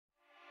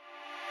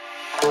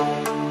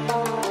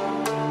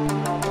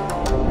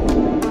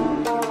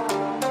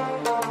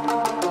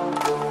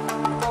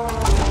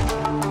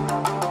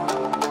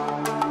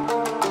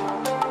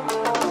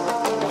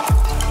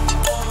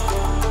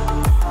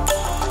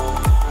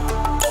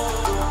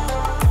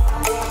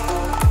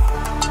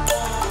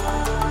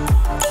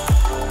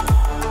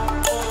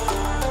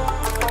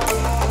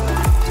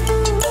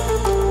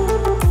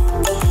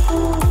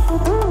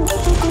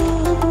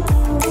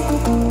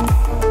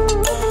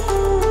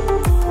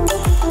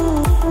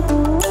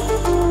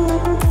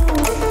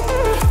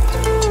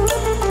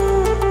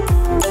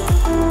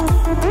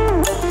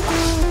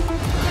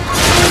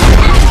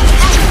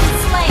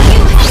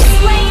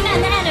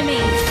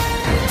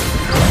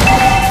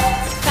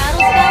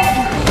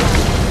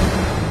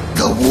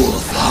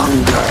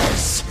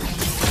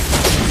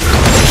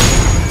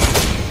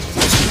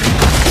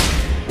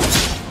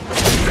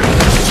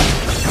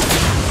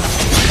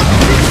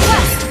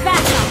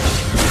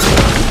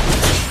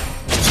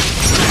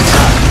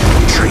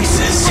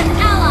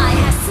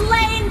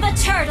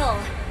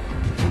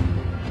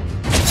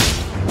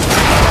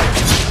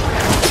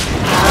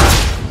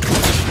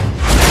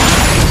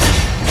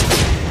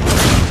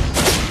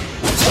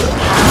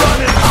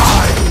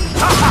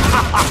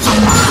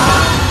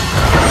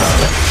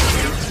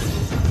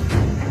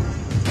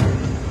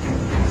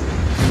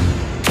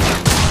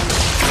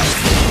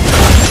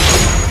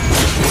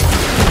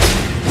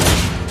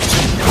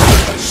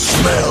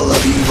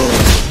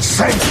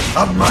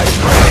of my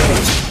prey!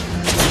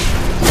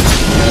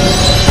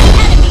 An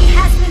enemy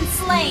has been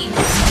slain!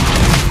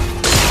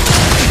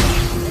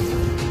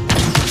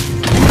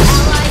 An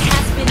ally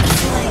has been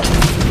slain.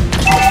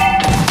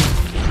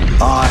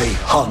 I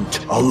hunt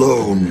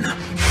alone.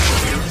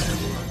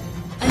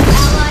 An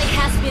ally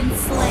has been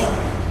slain.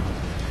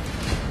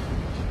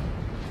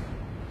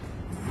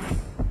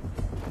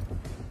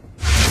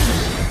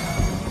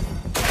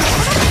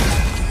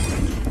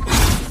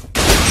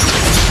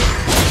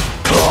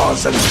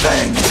 Claws and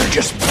fangs are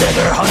just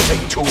better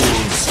hunting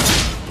tools.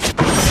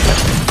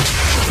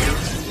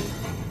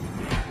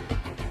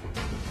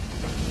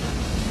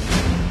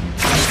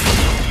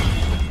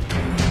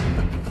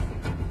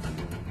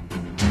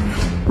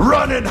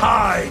 Run and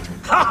hide!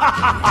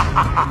 Ally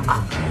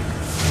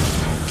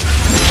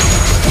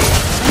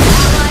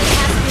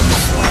has been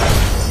slain.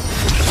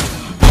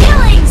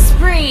 Killing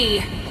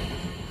spree!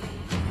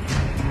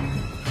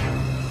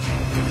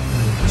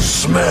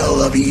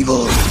 Smell of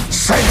evil,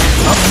 scent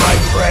of my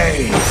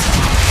prey!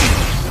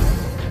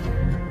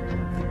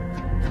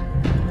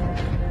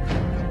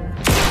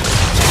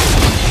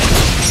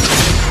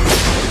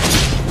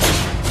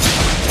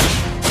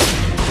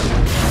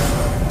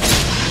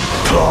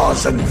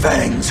 Claws and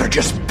fangs are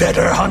just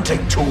better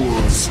hunting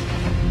tools.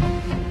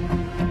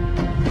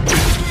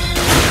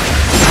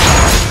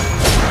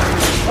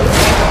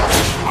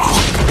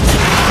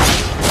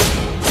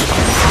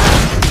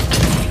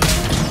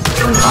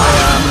 I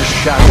am a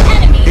shadow,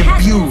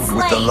 imbued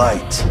with the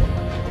light.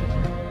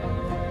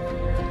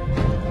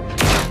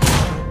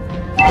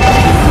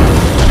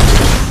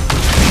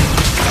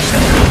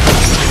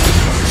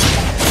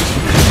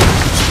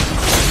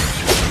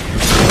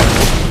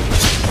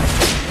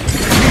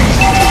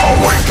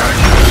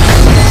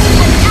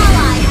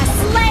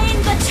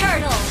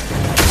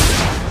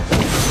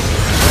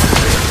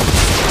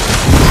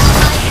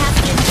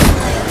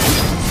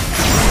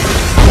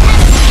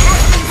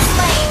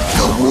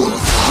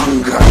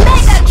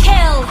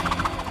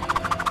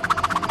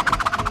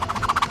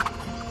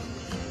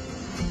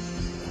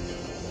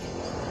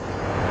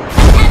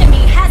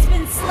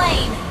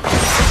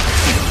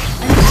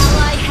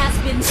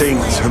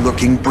 Things are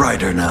looking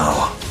brighter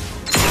now.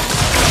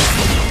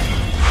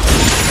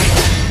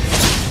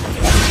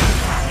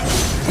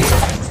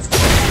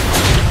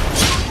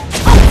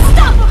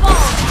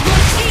 Unstoppable!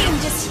 Your team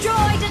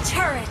destroyed a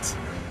turret!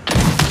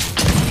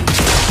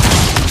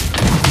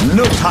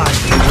 No time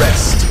to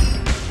rest.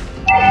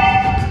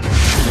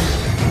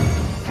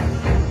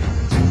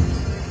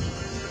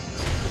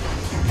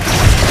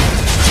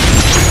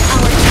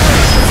 Our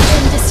turret has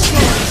been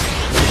destroyed.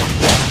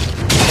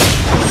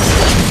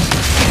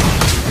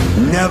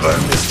 Never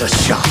missed a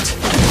shot.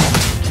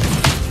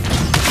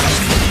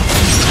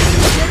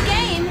 Good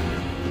game.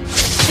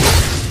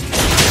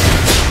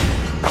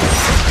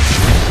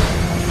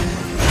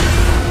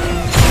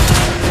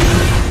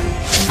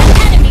 An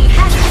enemy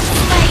has been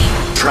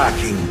slain.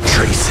 Tracking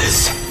traces.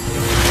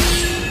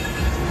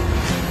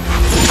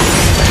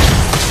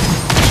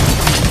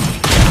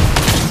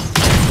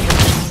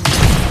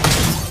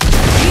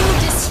 You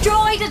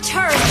destroyed a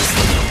turret.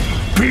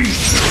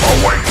 Beast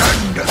awakened!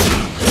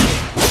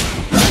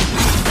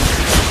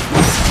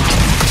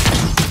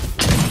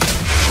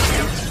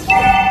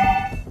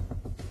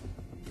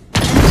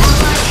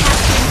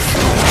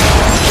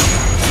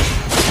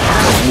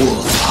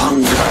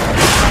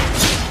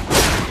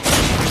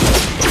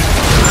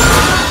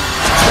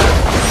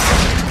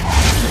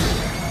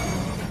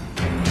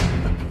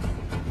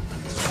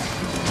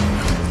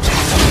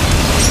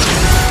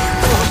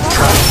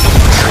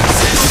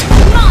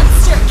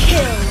 Monster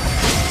kill.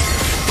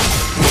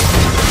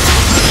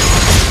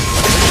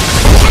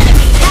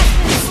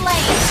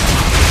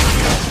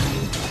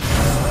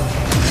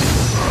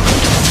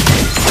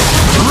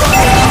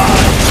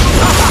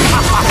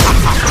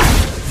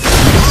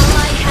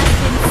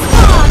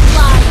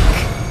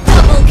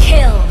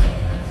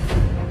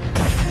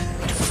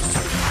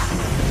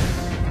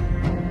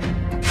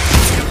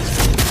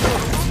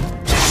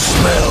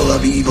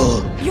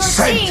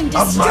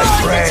 of my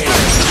prey.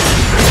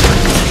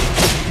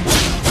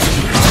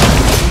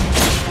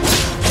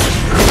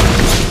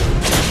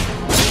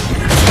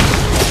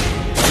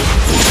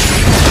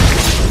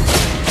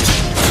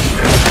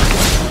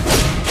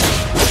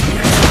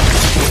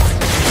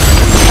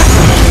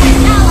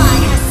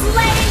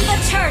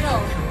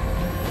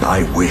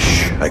 I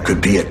wish I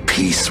could be at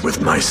peace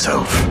with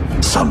myself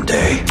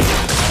someday.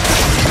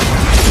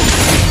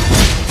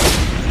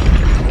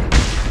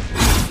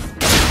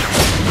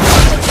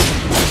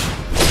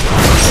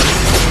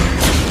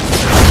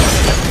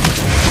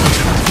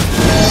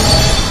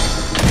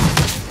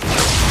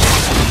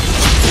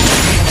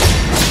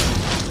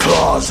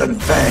 Claws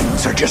and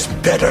fangs are just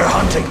better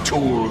hunting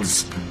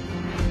tools.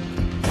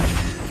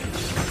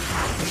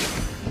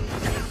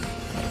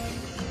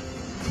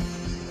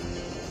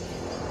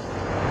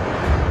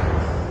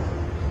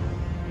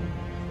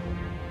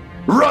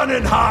 Run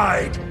and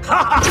hide!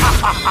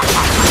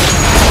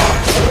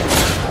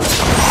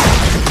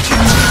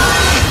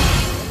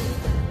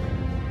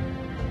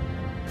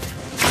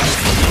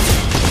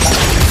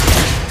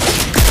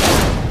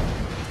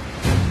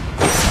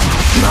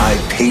 My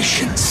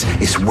patience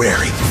is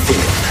wearing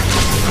thin.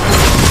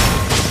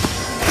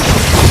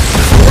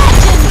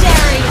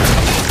 Legendary!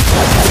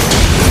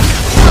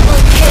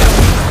 Double kill!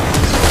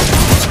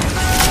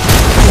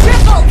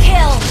 Triple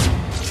kill!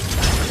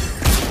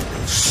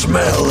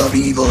 Smell of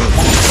evil,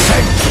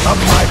 scent of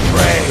my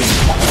prey.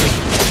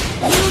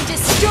 You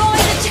destroy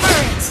the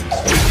turret!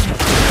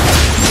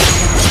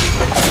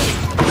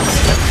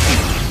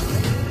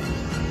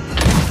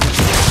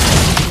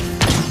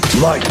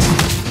 Light,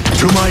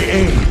 to my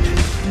aid.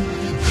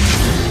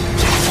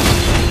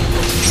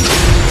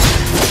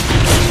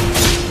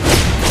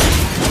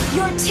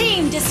 Your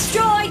team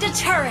destroyed a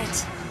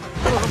turret!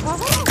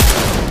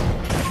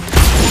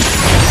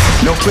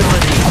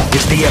 Nobility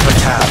is the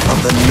epitaph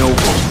of the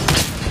noble.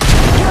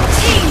 Your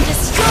team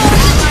destroyed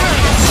the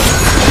turret!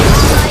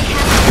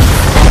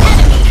 An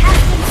enemy has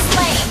been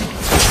slain!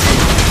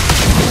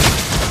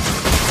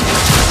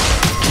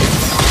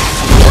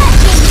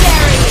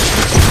 Legendary!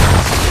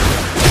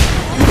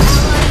 An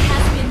ally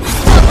has been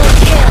double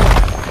kill!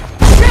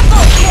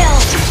 Triple kill!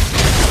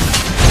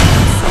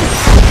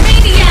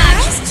 Maniac!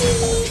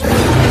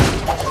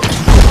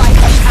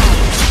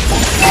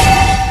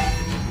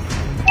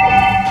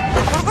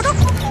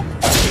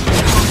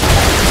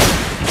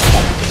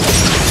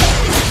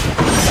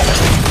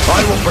 I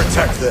will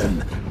protect them,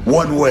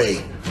 one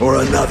way or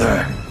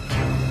another.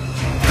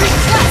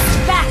 Request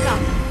backup!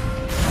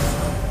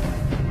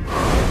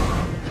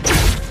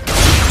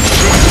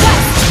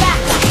 Request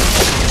backup!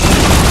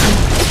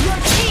 Your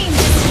team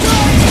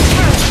destroyed the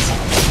turret!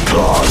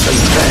 Claws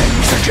and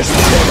fangs are just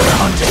better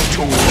hunting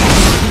tools.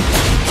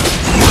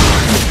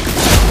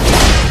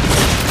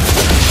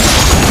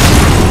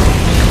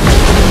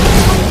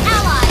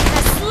 Ally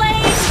has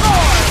slain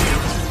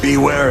Lord! Be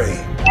wary.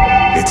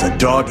 It's a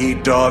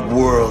dog-eat-dog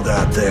world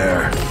out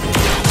there.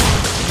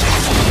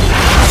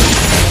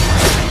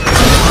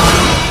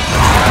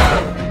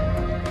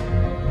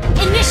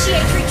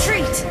 Initiate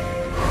retreat!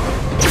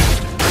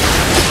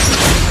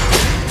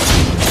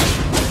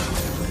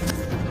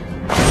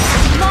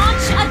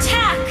 Launch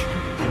attack!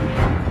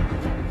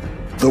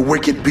 The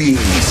wicked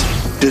beings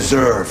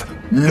deserve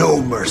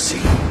no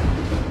mercy.